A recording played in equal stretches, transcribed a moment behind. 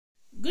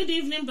Good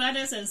evening,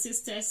 brothers and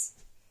sisters.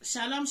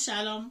 Shalom,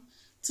 shalom.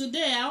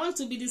 Today, I want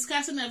to be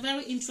discussing a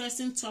very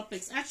interesting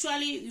topic.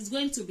 Actually, it's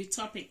going to be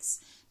topics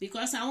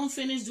because I won't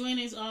finish doing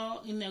it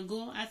all in a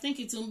go. I think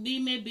it will be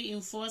maybe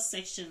in 4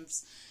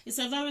 sections. It's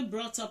a very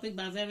broad topic,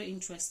 but very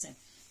interesting.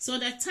 So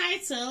the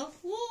title,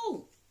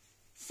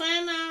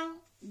 Final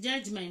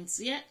Judgments,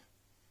 yeah?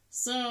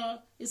 So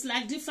it's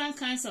like different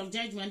kinds of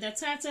judgment. The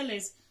title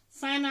is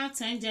Final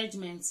 10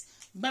 Judgments,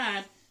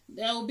 but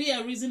there will be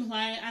a reason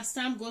why as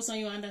time goes on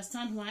you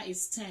understand why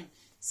it's 10.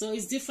 So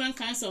it's different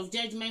kinds of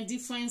judgment,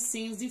 different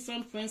scenes,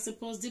 different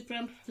principles,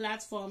 different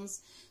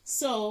platforms.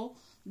 So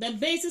the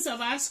basis of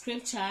our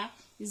scripture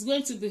is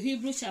going to be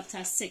Hebrews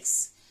chapter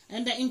 6.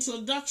 And the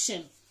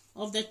introduction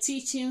of the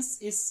teachings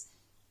is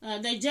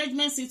the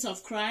judgment seat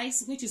of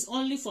Christ, which is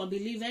only for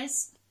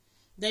believers.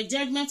 The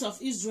judgment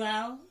of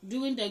Israel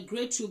during the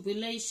great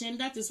tribulation.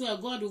 That is where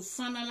God will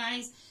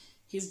finalize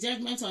his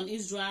judgment on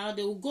Israel.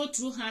 They will go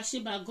through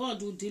hardship, but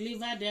God will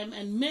deliver them,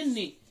 and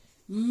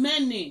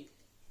many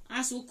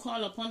as who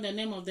call upon the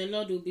name of the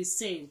Lord will be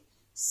saved.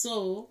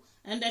 So,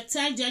 and the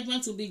third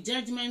judgment will be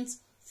judgment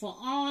for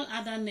all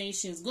other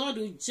nations. God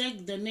will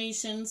judge the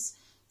nations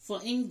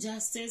for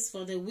injustice,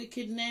 for the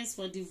wickedness,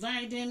 for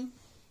dividing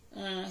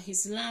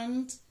his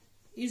land,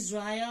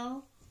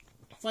 Israel,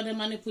 for the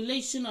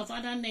manipulation of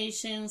other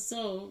nations.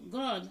 So,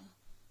 God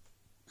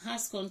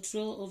has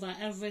control over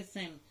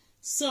everything.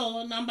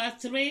 So, number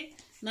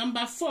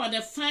 4,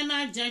 the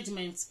final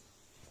judgment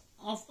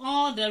of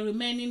all the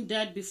remaining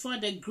dead before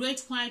the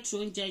great white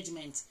throne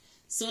judgment.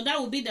 So that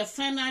will be the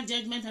final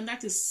judgment, and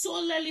that is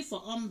solely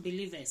for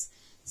unbelievers.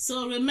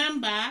 So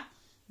remember,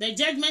 the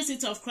judgment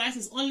seat of Christ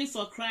is only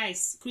for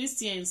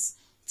Christians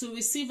to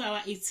receive our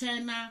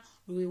eternal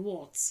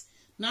rewards.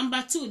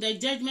 Number 2, the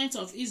judgment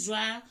of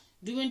Israel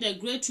during the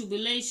great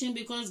tribulation,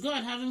 because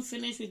God, having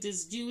finished with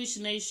his Jewish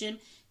nation,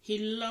 he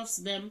loves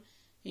them.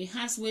 He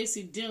has ways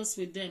he deals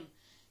with them.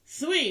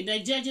 3, the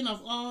judging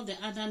of all the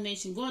other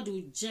nations. God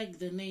will judge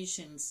the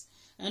nations.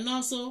 And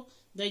also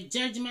the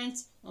judgment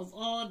of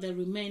all the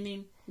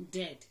remaining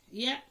dead.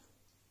 Yeah.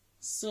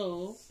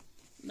 So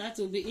that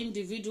will be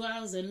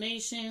individuals and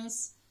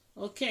nations.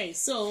 Okay,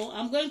 so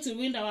I'm going to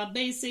read our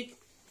basic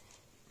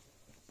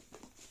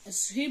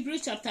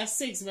Hebrews chapter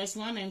 6 verse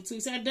 1 and 2.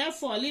 It said,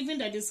 therefore, leaving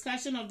the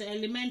discussion of the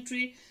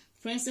elementary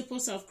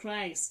principles of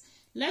Christ,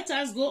 let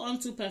us go on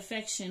to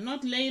perfection,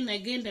 not laying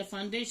again the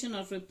foundation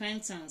of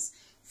repentance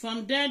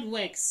from dead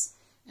works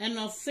and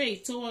of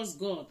faith towards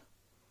God,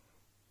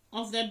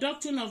 of the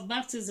doctrine of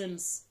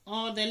baptisms,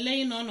 or the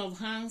laying on of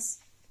hands,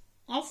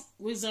 of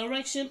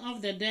resurrection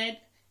of the dead,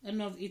 and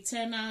of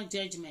eternal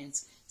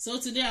judgment. So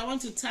today I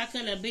want to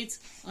tackle a bit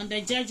on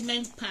the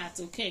judgment part,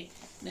 okay?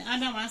 The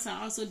other ones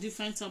are also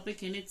different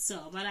topic in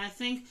itself, but I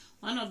think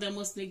one of the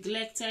most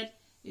neglected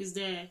is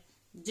the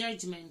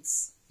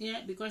judgments,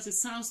 yeah, because it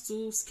sounds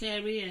too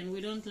scary and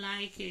we don't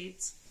like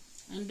it.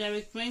 And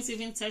Derek Prince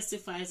even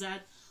testifies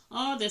that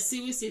all the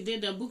series he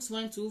did, the books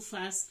went too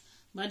fast,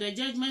 but the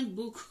judgment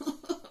book,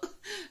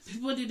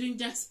 people didn't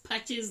just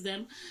purchase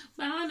them.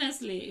 But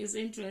honestly, it's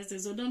interesting,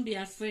 so don't be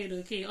afraid,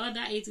 okay?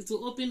 Order it. It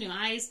will open your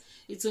eyes.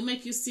 It will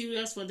make you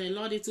serious for the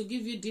Lord. It will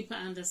give you deeper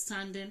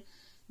understanding.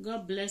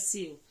 God bless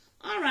you.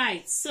 All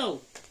right,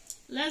 so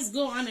let's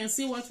go on and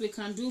see what we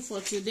can do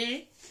for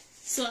today.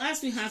 So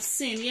as we have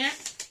seen, yeah,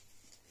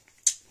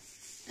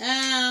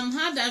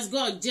 how does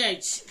God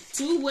judge?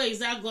 2 ways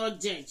that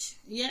God judge,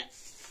 yeah.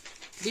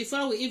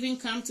 Before we even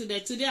come to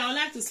today, I would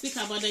like to speak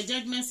about the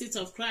judgment seat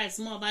of Christ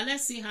more, but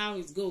let's see how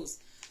it goes.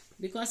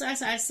 Because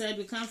as I said,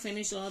 we can't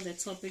finish all the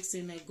topics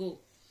in a go.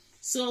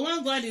 So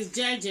when God is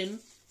judging,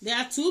 there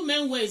are 2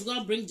 main ways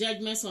God brings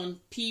judgments on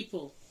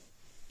people,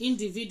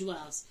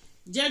 individuals.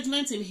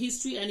 Judgment in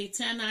history and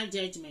eternal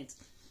judgment.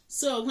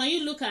 So when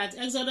you look at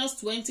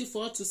Exodus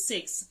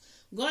 24-6,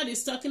 God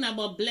is talking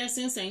about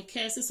blessings and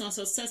curses on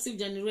successive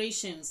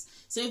generations.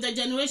 So if the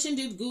generation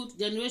did good,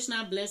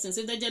 generational blessings.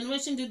 If the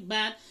generation did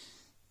bad,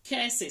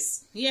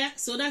 curses. Yeah,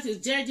 so that is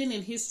judging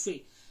in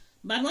history.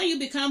 But when you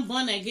become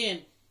born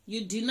again,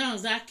 you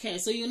denounce that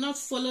curse. So you not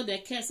follow the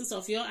curses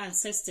of your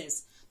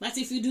ancestors. But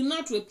if you do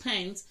not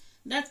repent,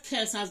 that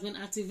curse has been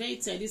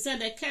activated. He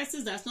said the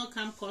curses does not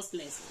come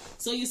costless.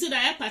 So you see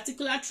that a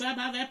particular tribe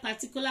have a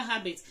particular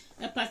habit.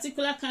 A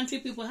particular country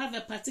people have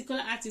a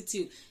particular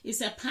attitude.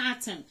 It's a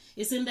pattern.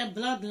 It's in the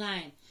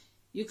bloodline.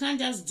 You can't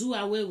just do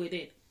away with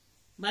it.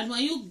 But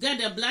when you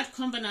get the blood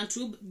covenant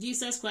through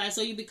Jesus Christ,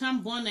 so you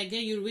become born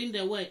again, you read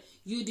the word,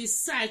 you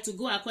decide to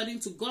go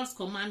according to God's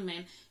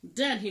commandment,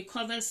 then he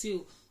covers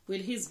you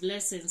with his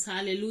blessings.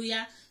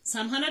 Hallelujah.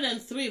 Psalm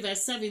 103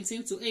 verse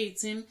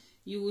 17-18,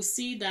 you will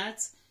see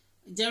that.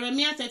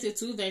 Jeremiah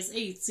 32 verse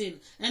 18.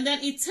 And then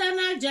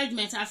eternal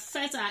judgment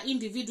affects our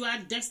individual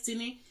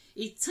destiny,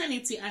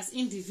 eternity as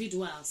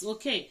individuals.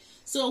 Okay.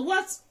 So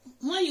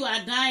when you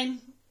are dying,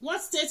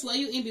 what state were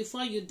you in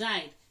before you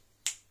died?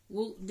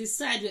 Will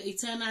decide your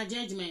eternal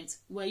judgment.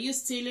 Were you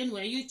stealing?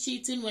 Were you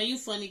cheating? Were you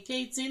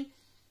fornicating?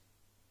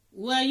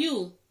 Were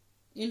you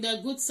in the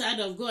good side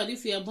of God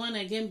if you are born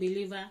again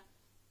believer?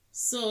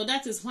 So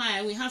that is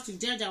why we have to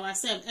judge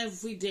ourselves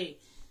every day.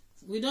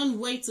 We don't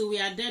wait till we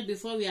are dead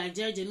before we are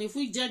judging. If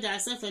we judge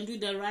ourselves and do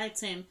the right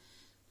thing,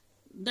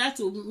 that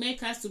will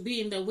make us to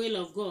be in the will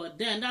of God.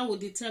 Then that will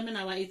determine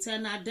our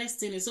eternal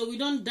destiny. So we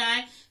don't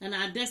die and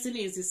our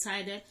destiny is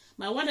decided.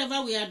 But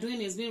whatever we are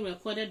doing is being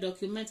recorded,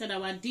 documented.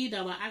 Our deed,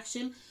 our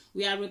action.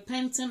 We are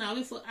repenting. Are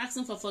we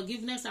asking for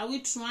forgiveness? Are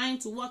we trying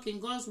to walk in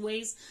God's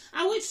ways?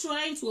 Are we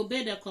trying to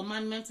obey the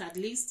commandments at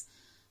least?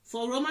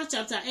 For Romans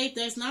chapter 8,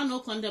 there is now no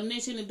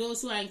condemnation in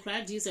those who are in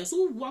Christ Jesus,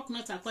 who walk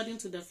not according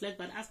to the flesh,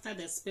 but after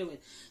the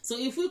Spirit. So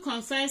if we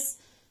confess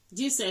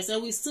Jesus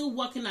and we're still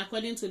walking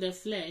according to the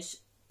flesh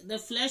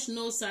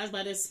knows us,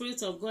 but the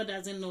Spirit of God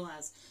doesn't know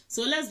us.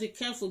 So let's be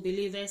careful,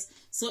 believers.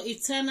 So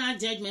eternal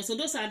judgment. So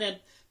those are the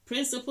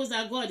principles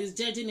that God is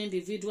judging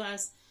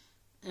individuals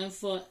and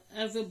for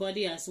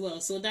everybody as well.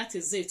 So that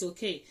is it,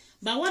 okay.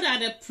 But what are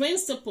the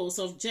principles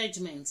of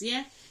judgment?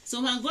 Yeah.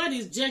 So when God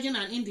is judging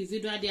an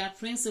individual, there are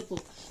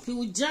principles. He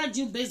will judge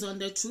you based on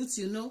the truth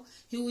you know.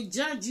 He will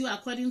judge you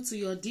according to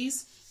your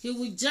deeds. He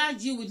will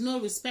judge you with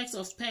no respect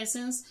of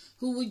persons.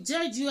 He will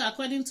judge you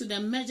according to the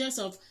measures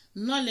of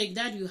knowledge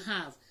that you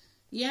have.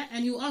 Yeah,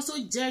 and he will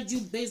also judge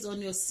you based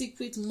on your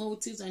secret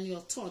motives and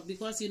your thought,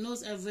 because he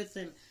knows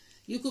everything.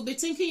 You could be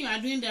thinking you are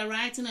doing the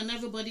right thing and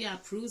everybody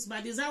approves,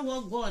 but is that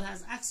what God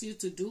has asked you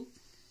to do?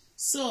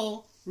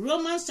 So,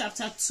 Romans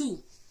chapter 2.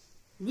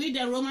 Read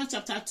the Romans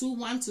chapter 2,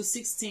 1 to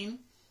 16.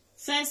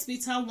 1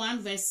 Peter 1,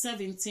 verse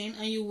 17,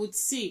 and you would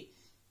see.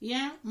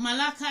 Yeah,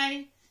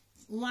 Malachi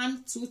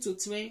 1, 2 to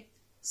 3.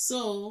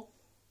 So,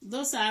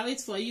 those are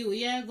it for you.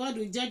 Yeah, God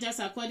will judge us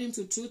according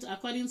to truth,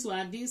 according to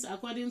our deeds,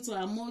 according to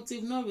our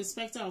motive, no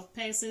respecter of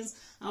persons,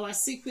 our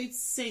secret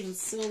sins.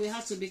 So we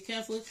have to be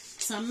careful.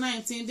 Psalm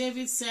 19,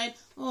 David said,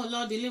 "Oh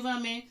Lord, deliver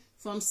me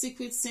from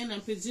secret sin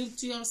and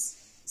presumptuous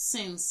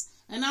sins,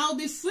 and I will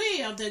be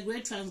free of the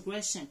great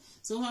transgression."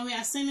 So when we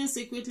are sinning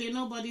secretly,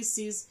 nobody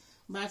sees,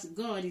 but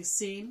God is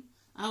seeing.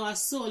 Our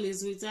soul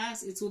is with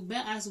us. It will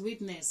bear us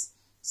witness.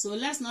 So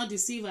let's not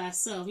deceive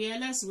ourselves. Yeah,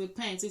 let's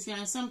repent. If you are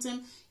in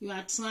something you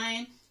are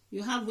trying,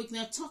 you have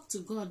weakness, talk to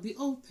God, be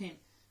open.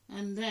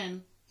 And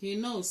then he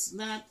knows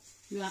that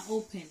you are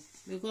open,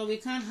 because we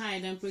can't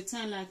hide and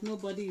pretend like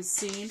nobody is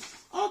seeing.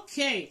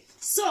 Okay,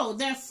 so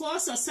there are 4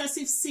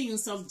 successive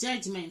scenes of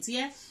judgment.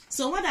 Yeah,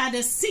 so what are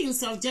the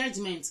scenes of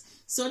judgment?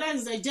 So that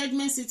is the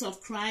judgment seat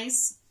of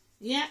Christ.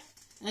 Yeah,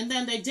 and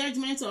then the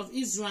judgment of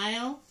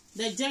Israel,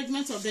 the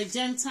judgment of the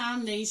Gentile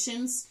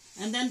nations,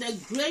 and then the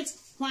great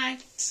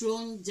white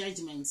throne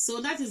judgment. So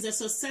that is the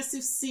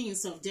successive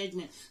scenes of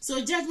judgment.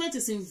 So judgment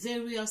is in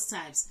various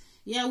types.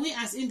 Yeah, we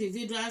as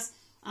individuals,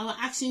 our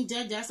action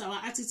judges, our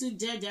attitude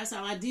judges,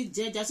 our deed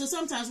judges. So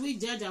sometimes we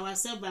judge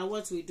ourselves by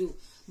what we do,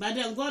 but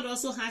then God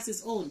also has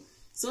his own.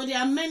 So there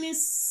are many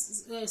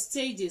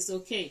stages.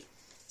 Okay,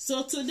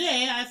 so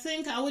today I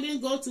think I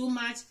wouldn't go too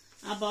much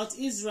about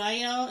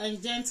Israel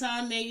and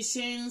Gentile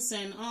nations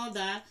and all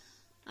that.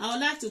 I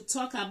would like to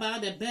talk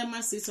about the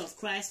Bema seat of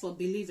Christ for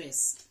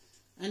believers.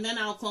 And then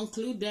I'll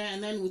conclude there,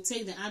 and then we'll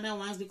take the other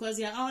ones, because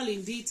they are all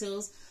in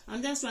details.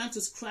 I'm just trying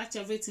to scratch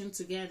everything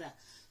together.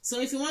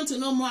 So if you want to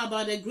know more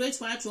about the great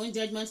white throne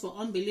judgment for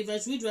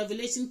unbelievers, read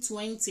Revelation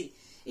 20.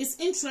 It's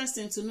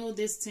interesting to know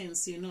these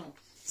things, you know.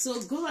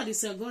 So God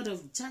is a God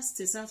of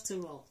justice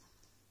after all.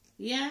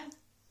 Yeah?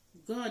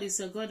 God is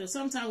a God of...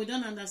 Sometimes we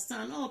don't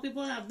understand. Oh,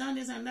 people have done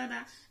this and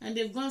that, and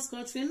they've gone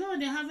scot-free. No,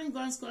 they haven't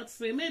gone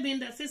scot-free. Maybe in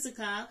the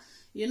physical,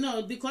 you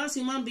know, because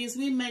human beings,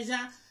 we measure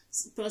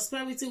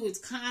prosperity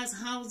with cars,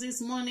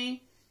 houses,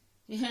 money.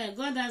 Yeah,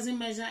 God doesn't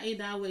measure it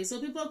that way.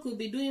 So people could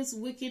be doing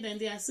wicked and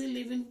they are still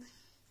living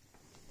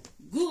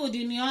good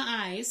in your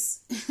eyes.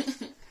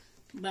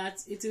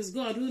 But it is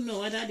God who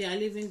knows whether they are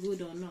living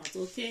good or not.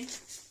 Okay,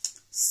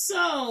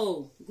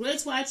 so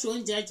great white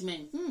throne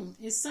judgment.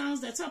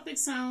 The topic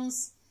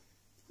sounds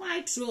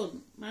white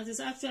throne, but it's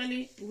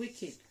actually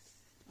wicked.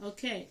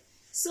 Okay,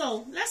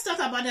 so let's talk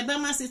about the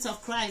Bema seat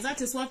of Christ.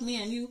 That is what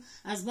me and you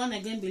as born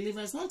again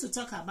believers want to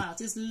talk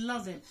about. It's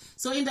loving.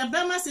 So in the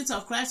Bema seat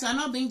of Christ, you are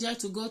not being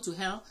judged to go to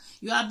hell.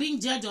 You are being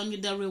judged on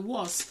the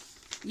rewards.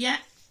 Yeah.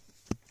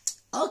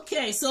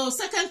 Okay, so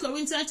 2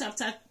 Corinthians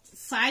chapter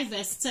 5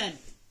 verse 10.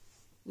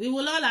 We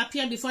will all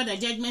appear before the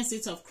judgment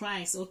seat of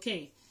Christ.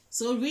 Okay,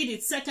 so read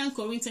it. 2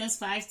 Corinthians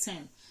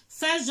 5:10.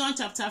 1 John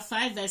chapter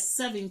 5 verse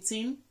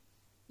 17.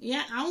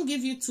 Yeah, I won't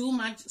give you too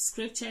much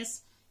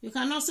scriptures. You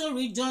can also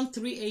read John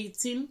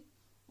 3:18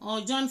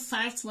 or John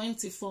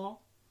 5:24.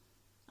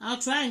 I'll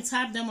try and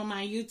type them on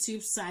my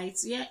YouTube site.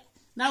 Yeah,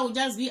 that will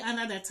just be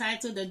under the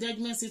title, The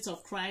Judgment Seat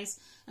of Christ.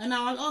 And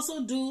I will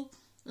also do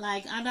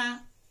like other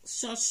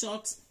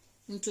short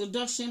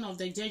introduction of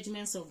the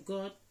judgments of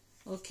God.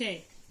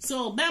 Okay,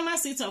 so Bema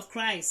seat of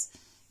Christ.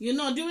 You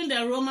know, during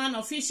the Roman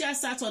officials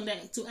sat on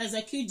to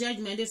execute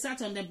judgment, they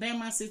sat on the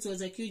Bema seat to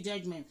execute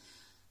judgment.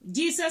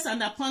 Jesus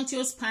under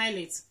Pontius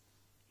Pilate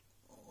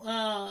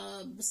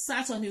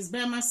sat on his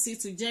Bema seat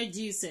to judge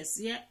Jesus.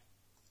 Yeah.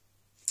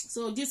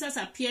 So Jesus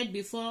appeared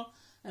before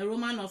a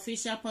Roman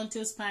official,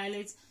 Pontius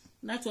Pilate.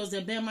 That was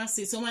the Bema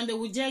seat. So when they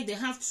would judge, they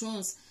have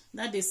thrones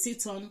that they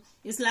sit on.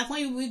 It's like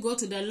when we go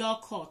to the law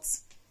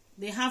courts,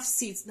 they have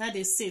seats that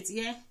they sit.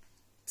 Yeah.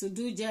 to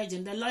do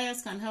judging. The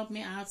lawyers can help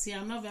me out here.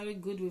 I'm not very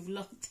good with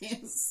law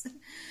things.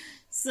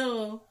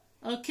 So,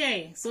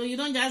 okay. So you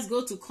don't just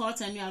go to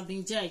court and you have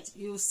been judged.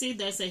 You see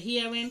there's a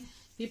hearing.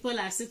 People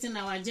are sitting,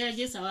 our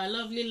judges, our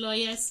lovely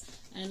lawyers,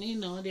 and,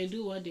 they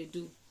do what they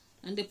do.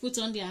 And they put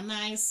on their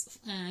nice,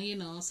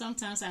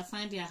 sometimes I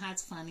find their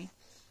heart funny.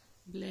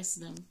 Bless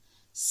them.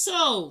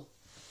 So,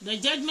 the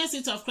judgment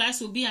seat of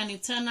Christ will be an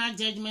eternal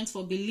judgment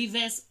for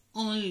believers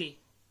only.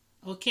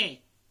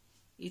 Okay.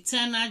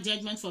 Eternal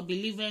judgment for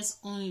believers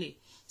only.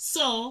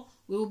 So,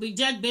 we will be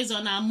judged based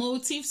on our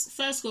motives.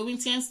 1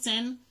 Corinthians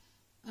 10,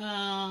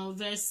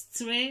 verse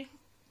 3.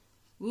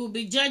 We will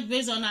be judged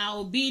based on our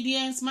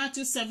obedience.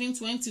 Matthew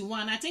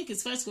 7:21. I think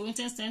it's 1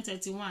 Corinthians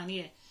 10:31.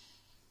 Yeah.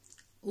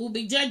 We will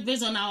be judged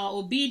based on our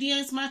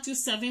obedience. Matthew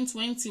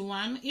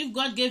 7:21. If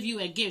God gave you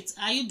a gift,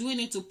 are you doing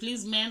it to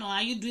please men, or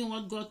are you doing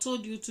what God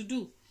told you to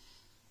do?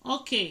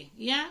 Okay.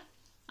 Yeah.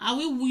 Are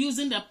we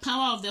using the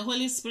power of the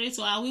Holy Spirit,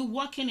 or are we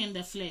walking in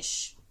the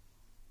flesh?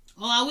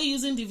 Or are we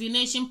using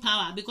divination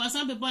power? Because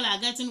some people are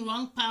getting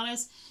wrong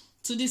powers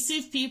to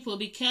deceive people.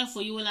 Be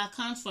careful. You will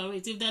account for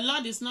it. If the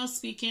Lord is not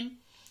speaking,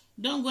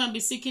 don't go and be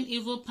seeking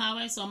evil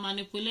powers or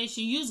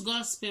manipulation. Use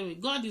God's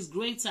spirit. God is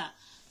greater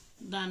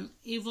than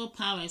evil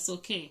powers.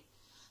 Okay.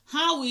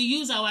 How we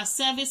use our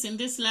service in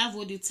this life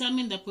will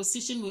determine the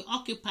position we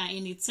occupy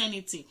in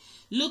eternity.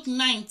 Luke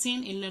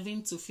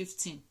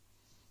 19:11-15.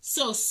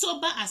 So,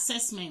 sober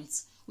assessment.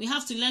 We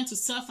have to learn to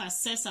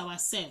self-assess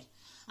ourselves.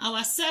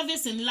 Our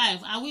service in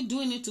life, are we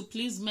doing it to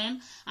please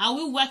men? Are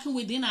we working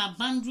within our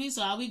boundaries,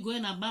 or are we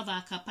going above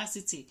our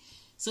capacity?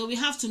 So we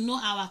have to know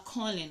our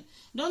calling.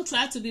 Don't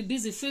try to be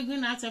busy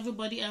figuring out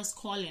everybody else's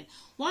calling.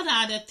 What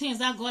are the things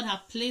that God has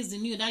placed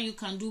in you that you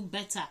can do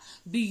better?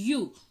 Be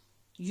you,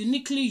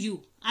 uniquely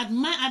you.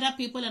 Admire other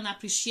people and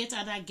appreciate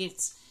other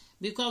gifts,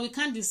 because we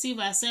can't deceive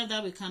ourselves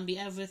that we can be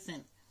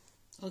everything.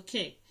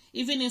 Okay.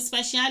 Even in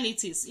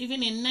specialities,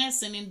 even in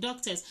nursing, in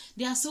doctors,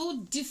 they are so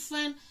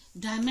different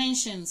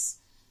dimensions.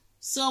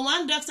 So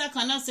one doctor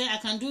cannot say, I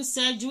can do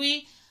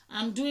surgery,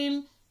 I'm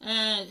doing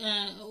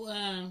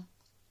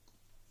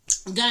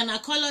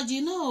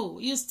gynecology. No,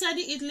 you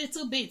study it a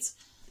little bit.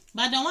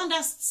 But the one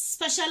that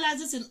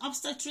specializes in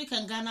obstetric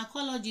and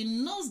gynecology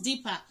knows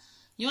deeper.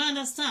 You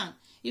understand?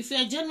 If you're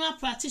a general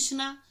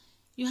practitioner,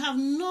 you have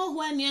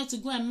nowhere near to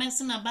go and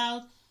messing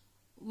about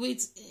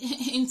with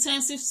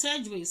intensive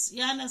surgeries.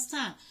 You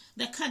understand?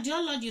 The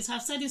cardiologists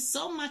have studied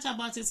so much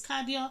about his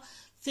cardio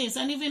things,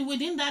 and even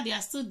within that there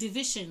are still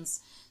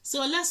divisions. So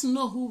let's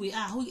know who we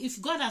are.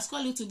 If God has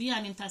called you to be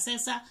an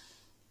intercessor,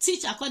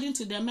 teach according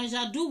to the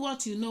measure. Do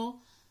what you know,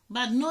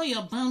 but know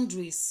your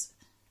boundaries.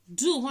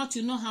 Do what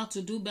you know how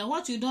to do, but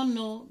what you don't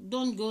know,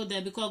 don't go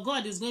there, because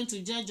God is going to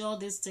judge all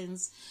these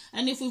things.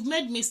 And if we've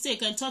made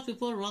mistake and taught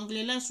people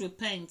wrongly, let's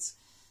repent.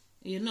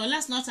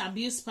 Let's not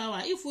abuse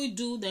power. If we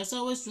do, there's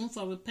always room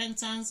for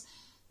repentance,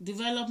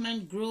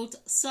 development, growth,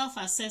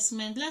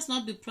 self-assessment. Let's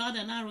not be proud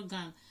and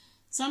arrogant.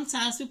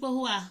 Sometimes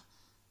people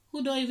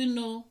who don't even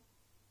know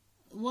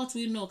what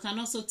we know can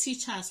also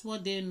teach us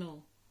what they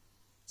know.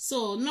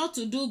 So not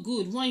to do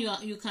good when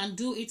you can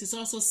do it is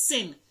also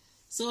sin.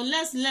 So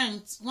let's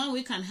learn, when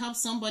we can help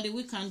somebody,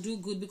 we can do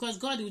good, because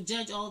God will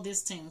judge all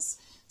these things.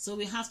 So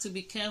we have to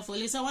be careful.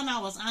 Lisa, when I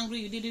was angry,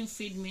 you didn't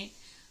feed me.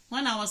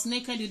 When I was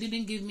naked, you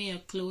didn't give me a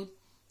cloth.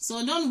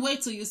 So don't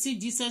wait till you see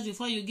Jesus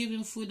before you give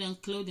him food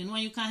and clothing.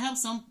 When you can help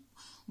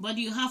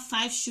somebody, you have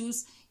 5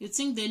 shoes, you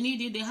think they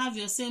need it, they have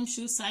your same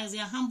shoe size, they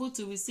are humble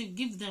to receive,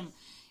 give them.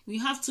 We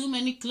have too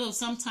many clothes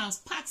sometimes,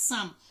 pack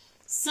some,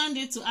 send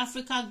it to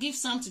Africa, give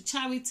some to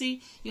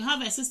charity. You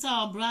have a sister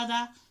or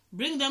brother,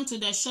 bring them to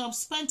the shop,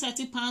 spend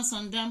 30 pounds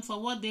on them for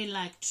what they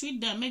like,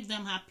 treat them, make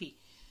them happy.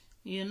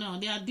 There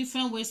are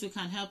different ways we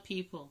can help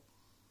people.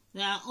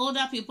 There are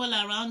older people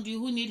around you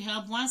who need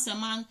help. Once a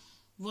month,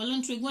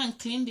 voluntarily go and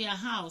clean their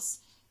house,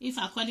 if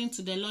according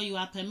to the law you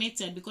are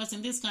permitted, because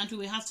in this country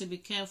we have to be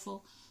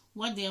careful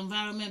what the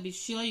environment, be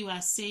sure you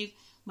are safe.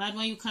 But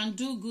when you can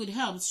do good,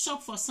 help,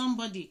 shop for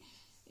somebody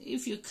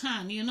if you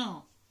can,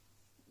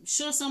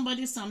 show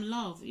somebody some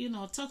love,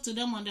 talk to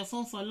them on the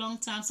phone for a long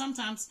time.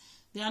 Sometimes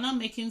they are not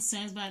making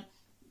sense, but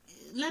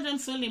let them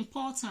feel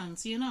important,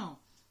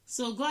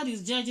 So God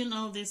is judging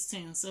all these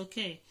things.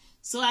 Okay,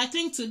 so I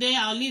think today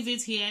I'll leave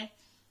it here.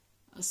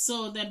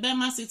 So the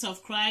Bema seat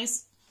of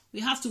Christ,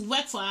 we have to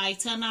work for our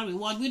eternal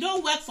reward. We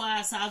don't work for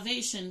our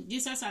salvation.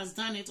 Jesus has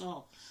done it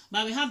all.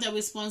 But we have the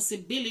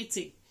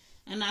responsibility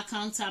and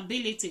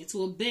accountability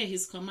to obey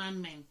his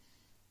commandment,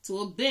 to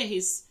obey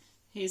his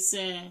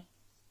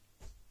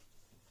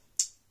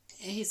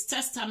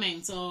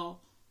testament, or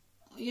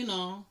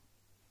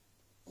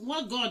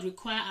what God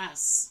requires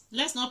us.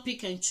 Let's not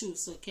pick and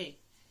choose. Okay,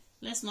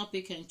 let's not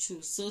pick and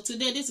choose. So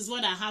today, this is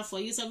what I have for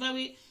you. It's a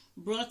very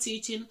broad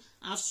teaching.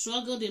 I've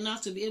struggled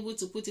enough to be able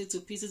to put it to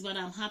pieces, but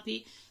I'm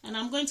happy, and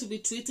I'm going to be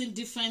treating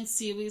different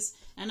series,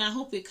 and I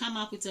hope we come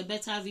up with a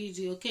better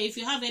video. Okay, if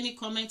you have any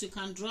comment, you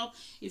can drop.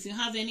 If you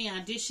have any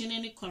addition,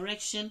 any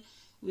correction,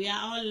 we are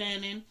all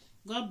learning.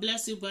 God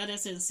bless you,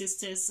 brothers and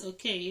sisters.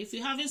 Okay, if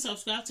you haven't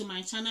subscribed to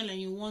my channel and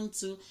you want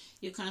to,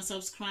 you can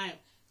subscribe.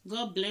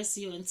 God bless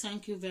you and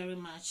thank you very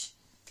much.